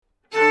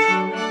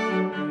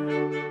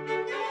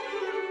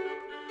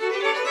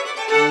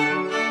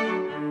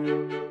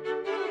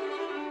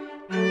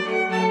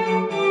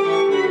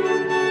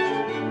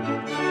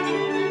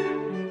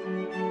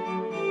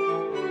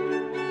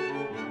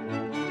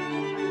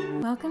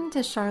Welcome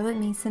to Charlotte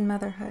Mason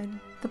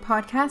Motherhood, the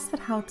podcast that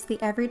helps the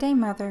everyday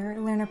mother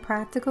learn a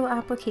practical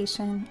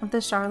application of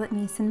the Charlotte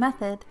Mason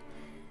method.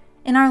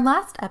 In our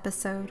last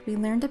episode, we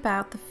learned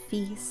about the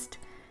feast,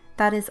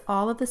 that is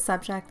all of the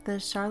subject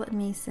that Charlotte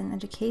Mason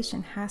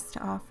education has to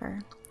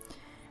offer.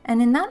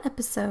 And in that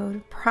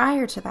episode,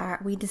 prior to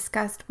that, we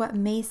discussed what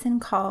Mason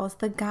calls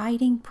the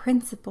guiding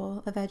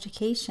principle of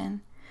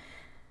education,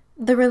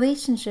 the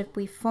relationship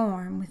we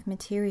form with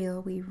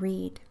material we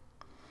read.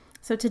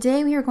 So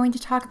today we are going to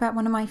talk about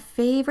one of my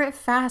favorite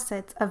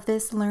facets of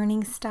this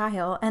learning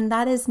style, and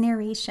that is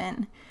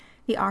narration,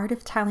 the art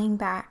of telling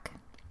back.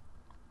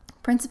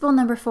 Principle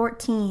number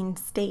 14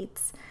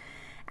 states,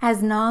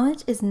 as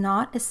knowledge is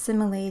not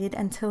assimilated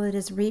until it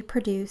is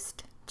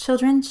reproduced,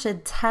 children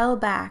should tell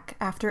back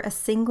after a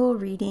single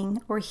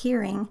reading or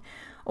hearing,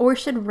 or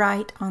should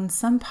write on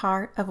some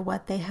part of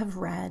what they have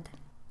read.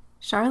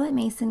 Charlotte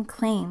Mason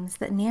claims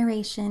that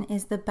narration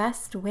is the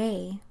best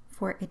way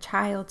for a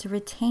child to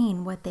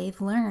retain what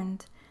they've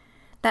learned.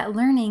 That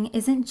learning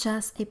isn't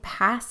just a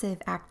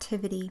passive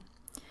activity.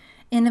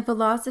 In A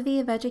Philosophy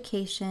of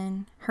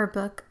Education, her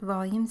book,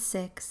 Volume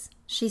 6,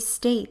 she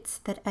states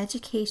that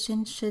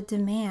education should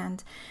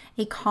demand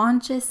a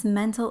conscious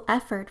mental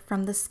effort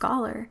from the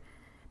scholar,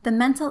 the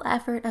mental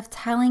effort of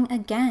telling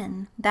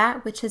again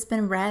that which has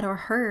been read or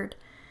heard.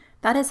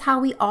 That is how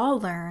we all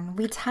learn.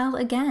 We tell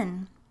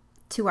again,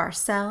 to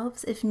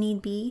ourselves, if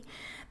need be,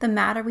 the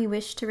matter we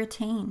wish to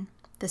retain.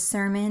 The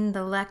sermon,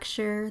 the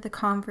lecture, the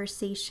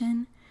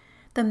conversation.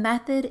 The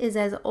method is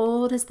as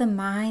old as the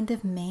mind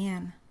of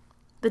man.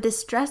 The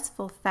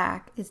distressful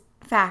fact is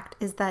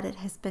that it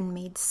has been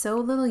made so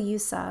little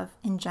use of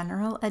in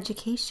general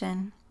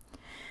education.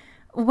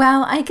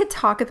 While I could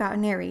talk about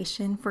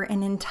narration for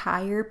an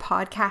entire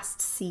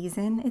podcast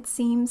season, it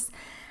seems,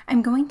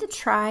 I'm going to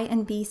try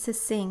and be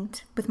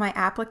succinct with my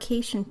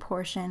application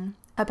portion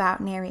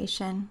about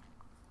narration.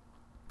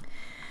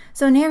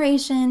 So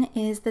narration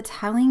is the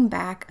telling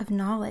back of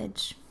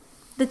knowledge.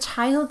 The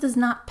child does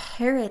not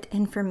parrot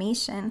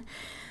information,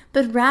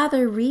 but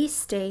rather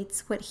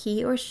restates what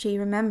he or she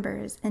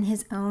remembers in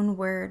his own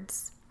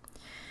words.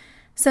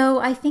 So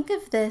I think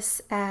of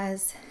this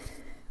as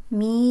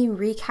me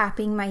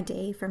recapping my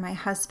day for my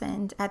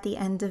husband at the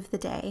end of the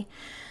day.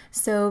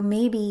 So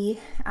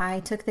maybe I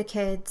took the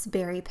kids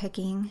berry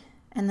picking,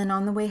 and then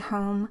on the way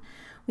home,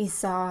 we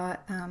saw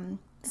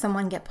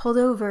someone get pulled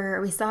over,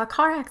 or we saw a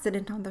car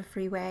accident on the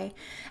freeway.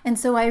 And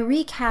so I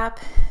recap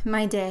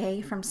my day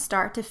from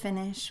start to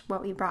finish,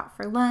 what we brought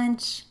for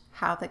lunch,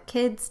 how the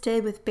kids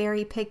did with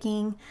berry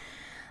picking,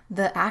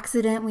 the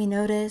accident we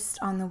noticed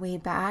on the way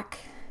back,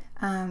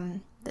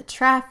 the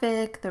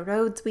traffic, the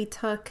roads we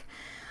took,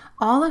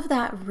 all of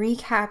that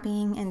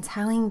recapping and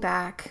telling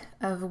back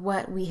of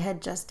what we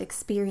had just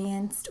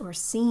experienced or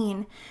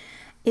seen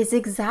is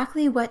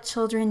exactly what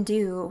children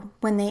do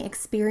when they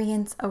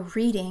experience a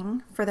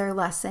reading for their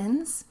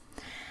lessons,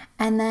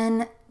 and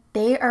then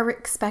they are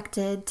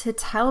expected to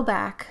tell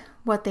back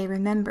what they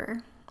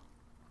remember.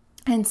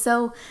 And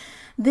so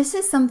this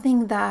is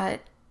something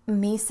that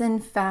Mason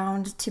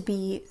found to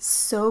be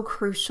so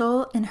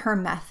crucial in her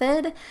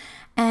method,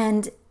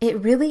 and it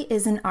really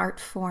is an art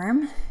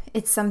form.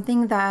 It's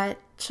something that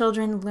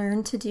children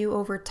learn to do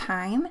over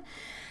time.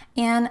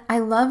 And I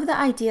love the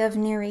idea of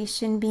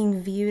narration being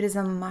viewed as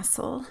a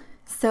muscle.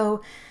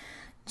 So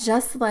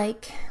just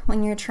like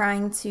when you're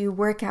trying to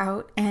work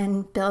out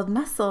and build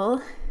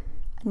muscle,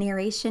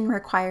 narration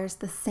requires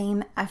the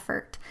same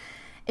effort.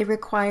 It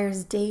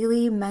requires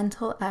daily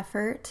mental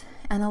effort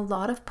and a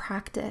lot of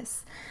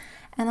practice.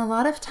 And a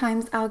lot of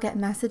times I'll get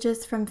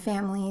messages from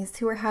families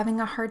who are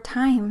having a hard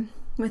time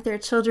with their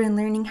children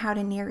learning how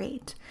to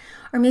narrate.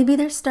 Or maybe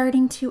they're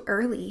starting too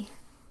early.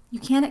 You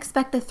can't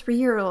expect a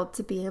 3-year-old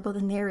to be able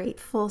to narrate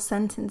full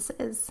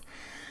sentences.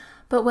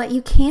 But what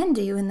you can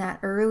do in that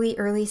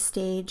early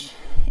stage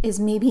is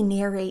maybe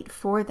narrate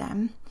for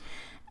them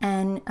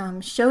and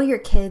show your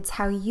kids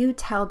how you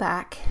tell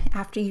back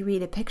after you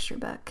read a picture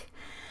book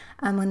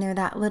when they're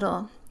that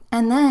little.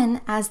 And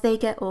then as they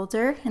get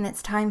older and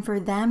it's time for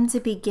them to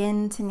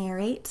begin to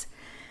narrate,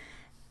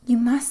 you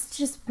must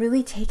just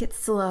really take it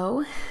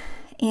slow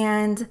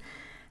and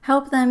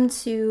help them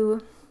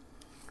to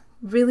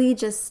really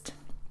just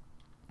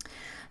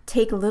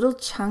take little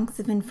chunks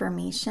of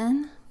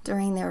information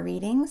during their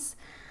readings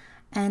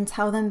and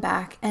tell them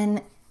back.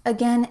 And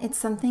again, it's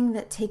something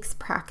that takes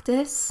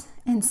practice.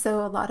 And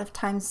so a lot of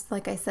times,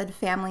 like I said,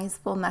 families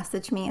will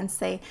message me and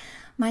say,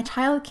 my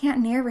child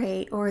can't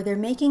narrate, or they're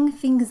making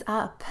things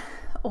up,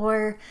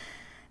 or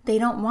they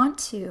don't want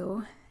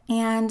to.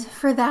 And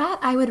for that,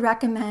 I would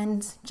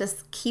recommend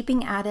just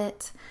keeping at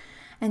it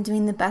and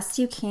doing the best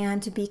you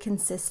can to be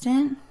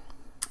consistent.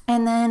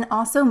 And then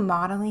also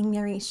modeling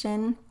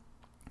narration.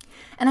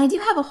 And I do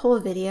have a whole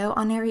video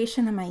on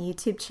narration on my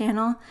YouTube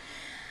channel.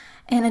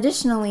 And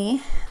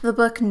additionally, the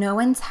book Know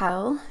and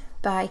Tell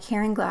by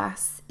Karen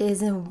Glass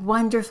is a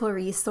wonderful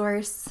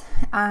resource.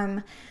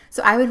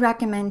 So I would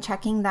recommend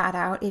checking that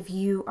out if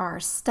you are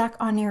stuck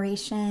on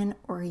narration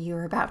or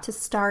you're about to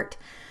start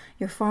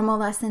your formal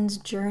lessons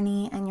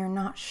journey and you're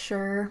not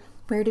sure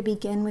Where to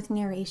Begin with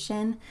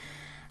Narration.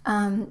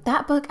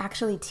 That book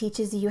actually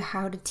teaches you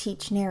how to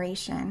teach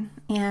narration.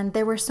 And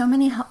there were so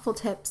many helpful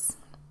tips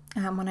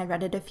when I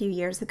read it a few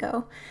years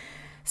ago.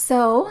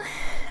 So,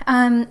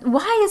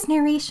 why is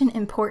narration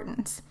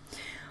important?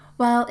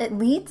 Well, it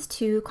leads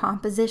to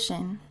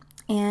composition,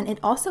 and it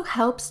also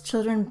helps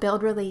children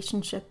build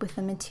relationship with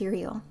the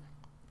material.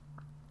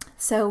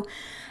 So,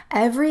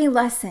 every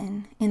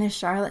lesson in a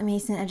Charlotte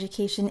Mason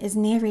education is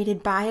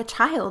narrated by a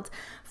child,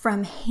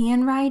 from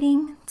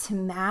handwriting to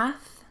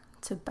math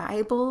to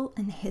Bible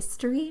and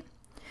history.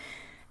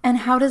 And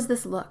how does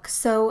this look?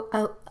 So,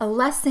 a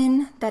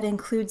lesson that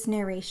includes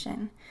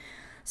narration.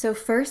 So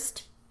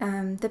first,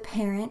 the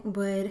parent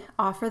would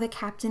offer the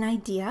captain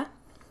idea.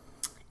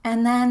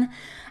 And then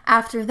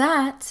after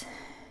that,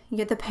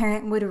 the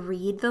parent would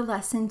read the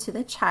lesson to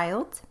the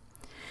child.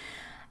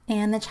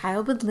 And the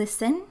child would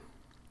listen.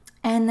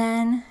 And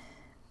then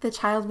the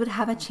child would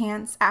have a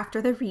chance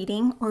after the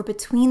reading or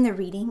between the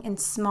reading in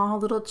small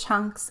little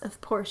chunks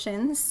of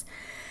portions.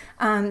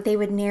 They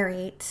would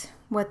narrate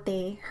what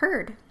they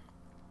heard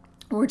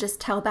or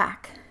just tell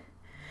back.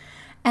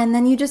 And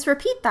then you just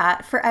repeat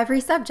that for every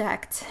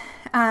subject.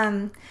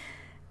 And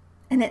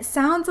it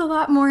sounds a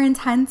lot more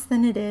intense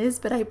than it is,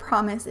 but I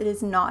promise it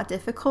is not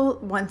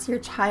difficult once your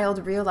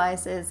child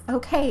realizes,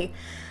 okay,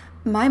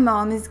 my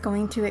mom is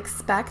going to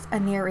expect a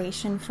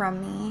narration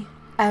from me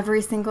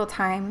every single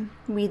time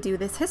we do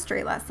this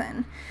history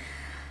lesson.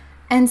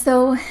 And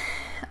so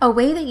a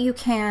way that you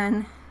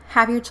can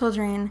have your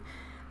children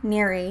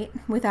narrate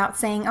without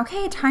saying,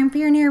 okay, time for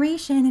your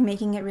narration, and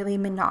making it really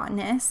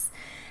monotonous,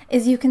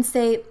 is you can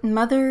say, the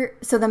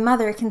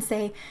mother can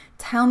say,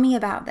 tell me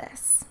about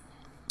this.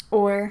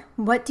 Or,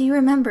 what do you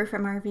remember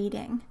from our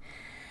reading?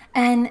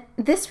 And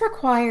this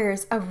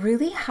requires a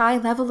really high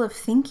level of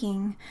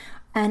thinking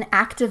and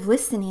active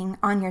listening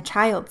on your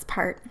child's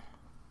part.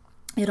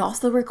 It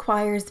also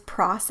requires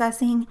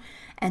processing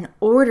and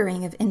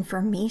ordering of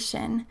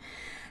information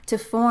to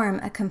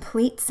form a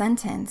complete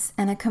sentence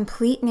and a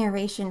complete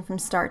narration from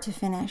start to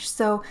finish.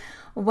 So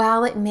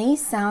while it may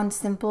sound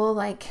simple,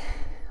 like,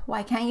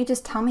 why can't you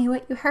just tell me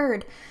what you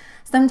heard?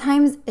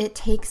 Sometimes it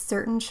takes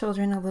certain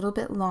children a little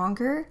bit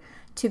longer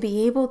to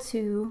be able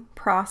to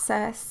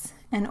process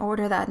and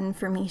order that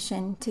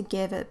information to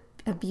give a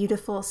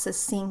beautiful,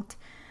 succinct,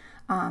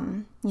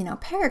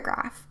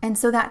 paragraph. And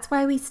so that's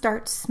why we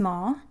start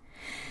small.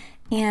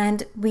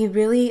 And we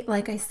really,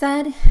 like I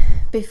said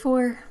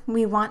before,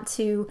 we want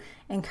to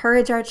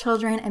encourage our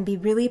children and be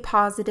really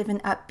positive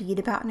and upbeat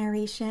about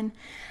narration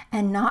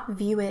and not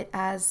view it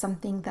as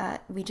something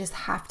that we just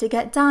have to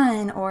get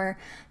done, or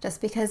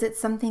just because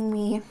it's something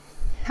we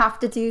have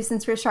to do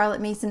since we're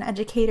Charlotte Mason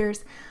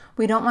educators.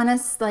 We don't want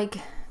to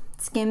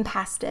skim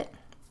past it.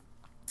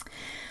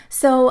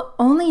 So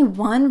only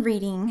one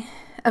reading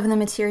of the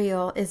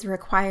material is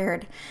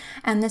required.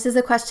 And this is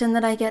a question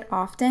that I get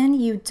often.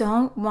 You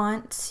don't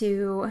want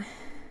to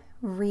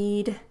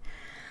read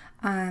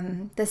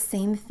the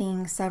same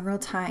thing several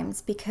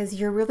times, because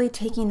you're really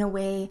taking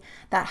away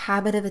that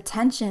habit of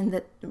attention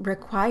that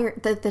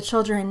the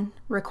children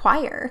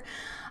require.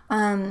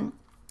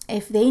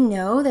 If they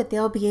know that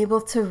they'll be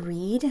able to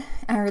read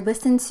or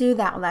listen to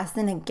that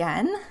lesson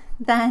again,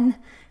 then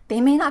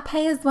they may not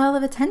pay as well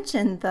of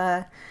attention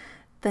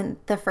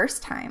the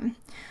first time.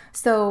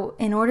 So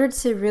in order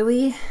to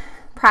really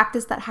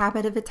practice that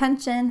habit of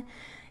attention,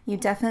 you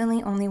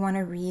definitely only want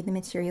to read the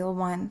material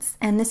once.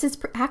 And this is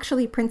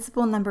actually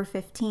principle number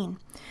 15.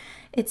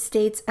 It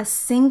states, a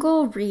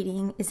single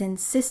reading is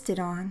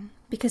insisted on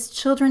because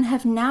children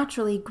have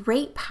naturally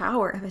great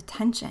power of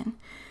attention,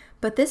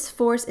 but this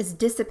force is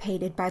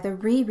dissipated by the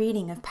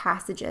rereading of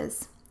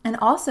passages and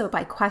also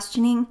by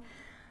questioning,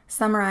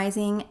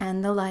 summarizing,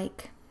 and the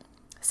like.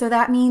 So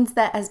that means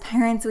that as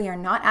parents, we are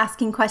not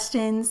asking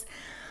questions.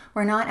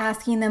 We're not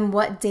asking them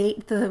what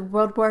date the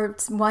World War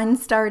I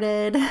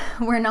started.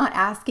 We're not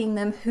asking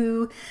them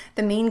who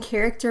the main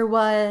character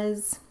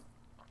was.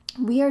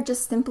 We are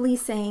just simply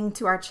saying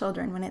to our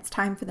children when it's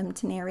time for them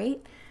to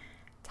narrate,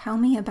 tell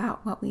me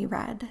about what we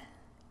read.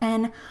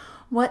 And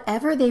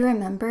whatever they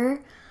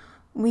remember,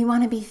 we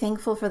want to be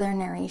thankful for their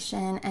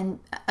narration and,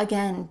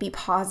 again, be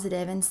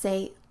positive and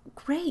say,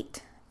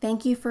 great,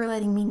 thank you for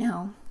letting me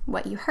know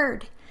what you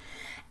heard.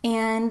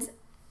 And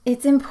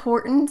it's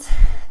important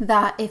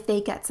that if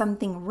they get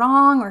something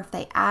wrong or if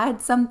they add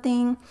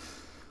something,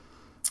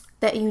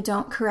 that you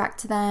don't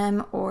correct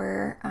them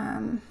or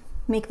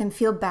make them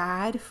feel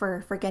bad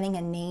for forgetting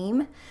a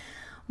name.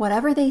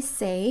 Whatever they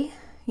say,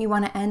 you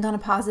want to end on a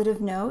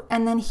positive note.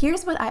 And then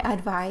here's what I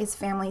advise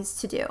families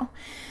to do.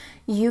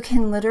 You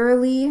can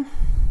literally,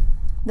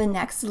 the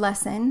next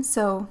lesson,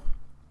 so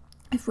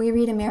if we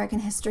read American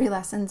history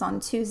lessons on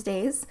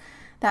Tuesdays,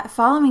 that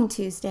following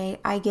Tuesday,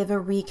 I give a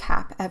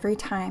recap every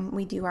time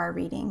we do our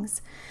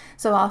readings.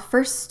 So I'll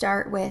first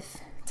start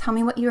with, tell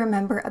me what you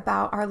remember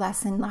about our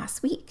lesson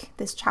last week,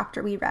 this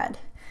chapter we read.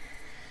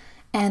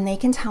 And they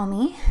can tell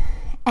me.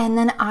 And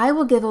then I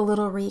will give a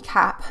little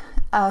recap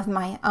of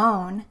my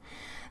own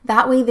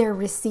That way they're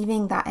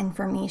receiving that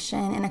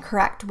information in a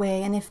correct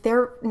way. And if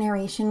their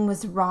narration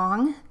was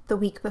wrong the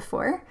week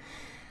before,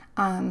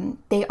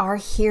 they are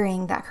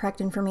hearing that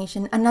correct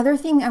information. Another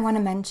thing I want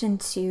to mention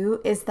too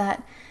is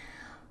that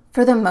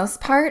for the most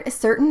part,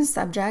 certain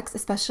subjects,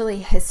 especially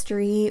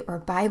history or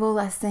Bible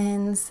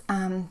lessons,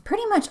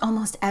 pretty much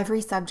almost every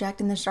subject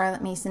in the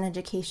Charlotte Mason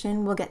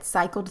education will get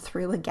cycled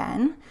through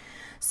again.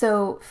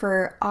 So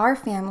for our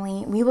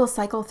family, we will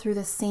cycle through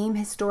the same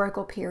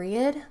historical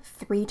period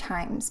 3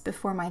 times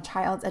before my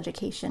child's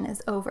education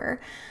is over.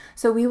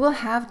 So we will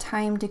have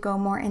time to go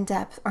more in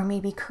depth or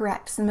maybe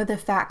correct some of the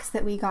facts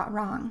that we got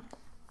wrong.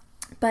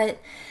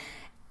 But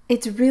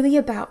it's really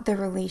about the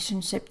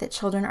relationship that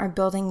children are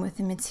building with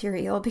the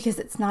material, because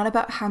it's not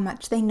about how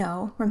much they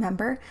know,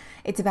 remember,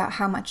 it's about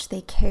how much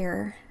they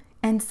care.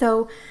 And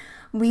so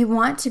we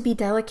want to be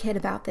delicate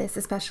about this,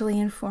 especially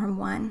in Form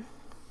 1.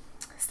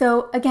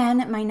 So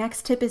again, my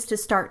next tip is to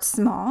start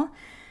small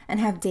and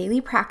have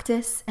daily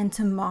practice and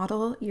to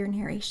model your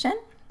narration.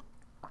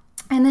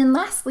 And then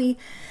lastly,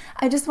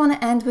 I just want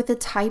to end with the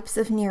types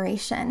of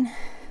narration.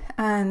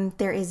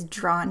 There is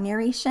drawn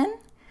narration,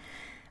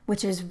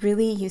 which is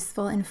really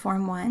useful in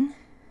Form 1.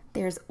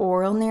 There's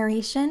oral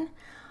narration,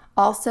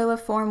 also a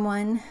Form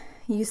 1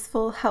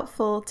 useful,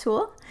 helpful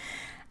tool.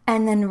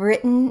 And then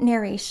written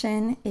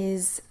narration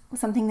is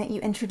something that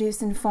you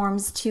introduce in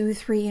Forms 2,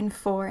 3, and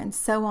 4, and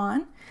so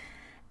on.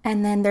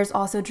 And then there's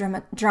also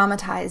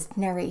dramatized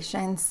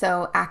narration,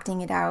 so acting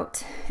it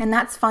out. And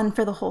that's fun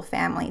for the whole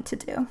family to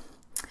do.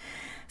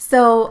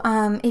 So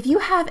if you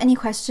have any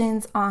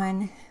questions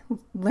on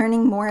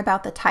learning more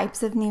about the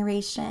types of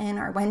narration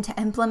or when to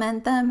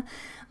implement them,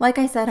 like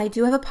I said, I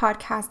do have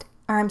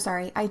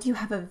I do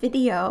have a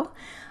video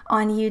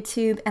on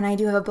YouTube, and I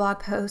do have a blog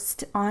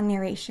post on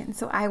narration.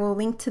 So I will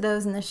link to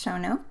those in the show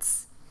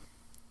notes.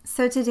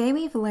 So today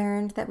we've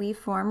learned that we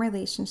form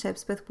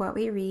relationships with what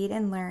we read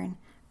and learn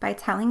by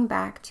telling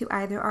back to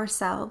either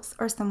ourselves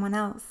or someone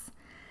else.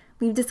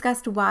 We've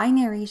discussed why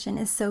narration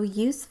is so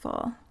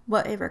useful,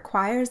 what it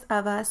requires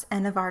of us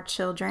and of our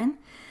children,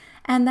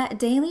 and that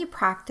daily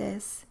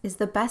practice is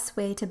the best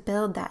way to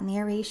build that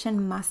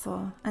narration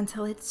muscle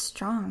until it's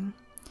strong.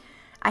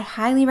 I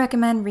highly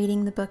recommend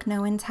reading the book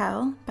Know and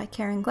Tell by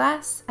Karen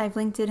Glass. I've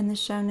linked it in the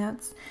show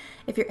notes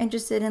if you're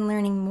interested in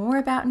learning more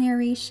about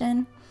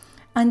narration.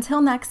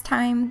 Until next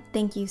time,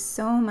 thank you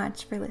so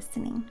much for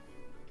listening.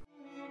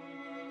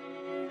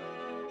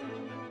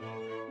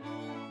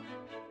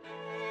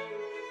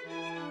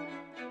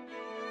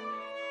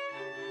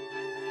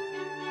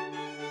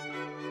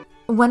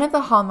 One of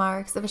the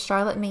hallmarks of a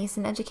Charlotte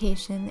Mason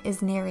education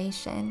is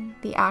narration,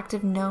 the act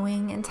of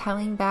knowing and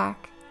telling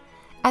back.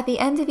 At the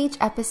end of each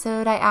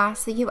episode, I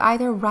ask that you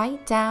either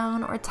write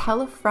down or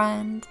tell a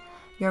friend,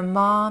 your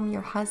mom,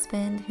 your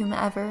husband,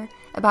 whomever,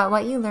 about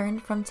what you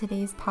learned from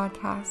today's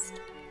podcast.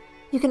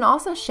 You can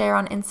also share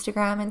on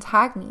Instagram and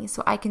tag me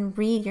so I can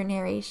read your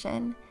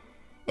narration.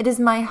 It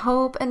is my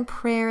hope and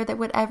prayer that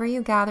whatever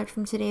you gathered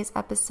from today's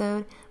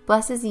episode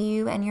blesses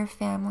you and your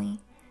family.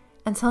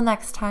 Until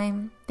next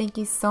time, thank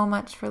you so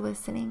much for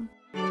listening.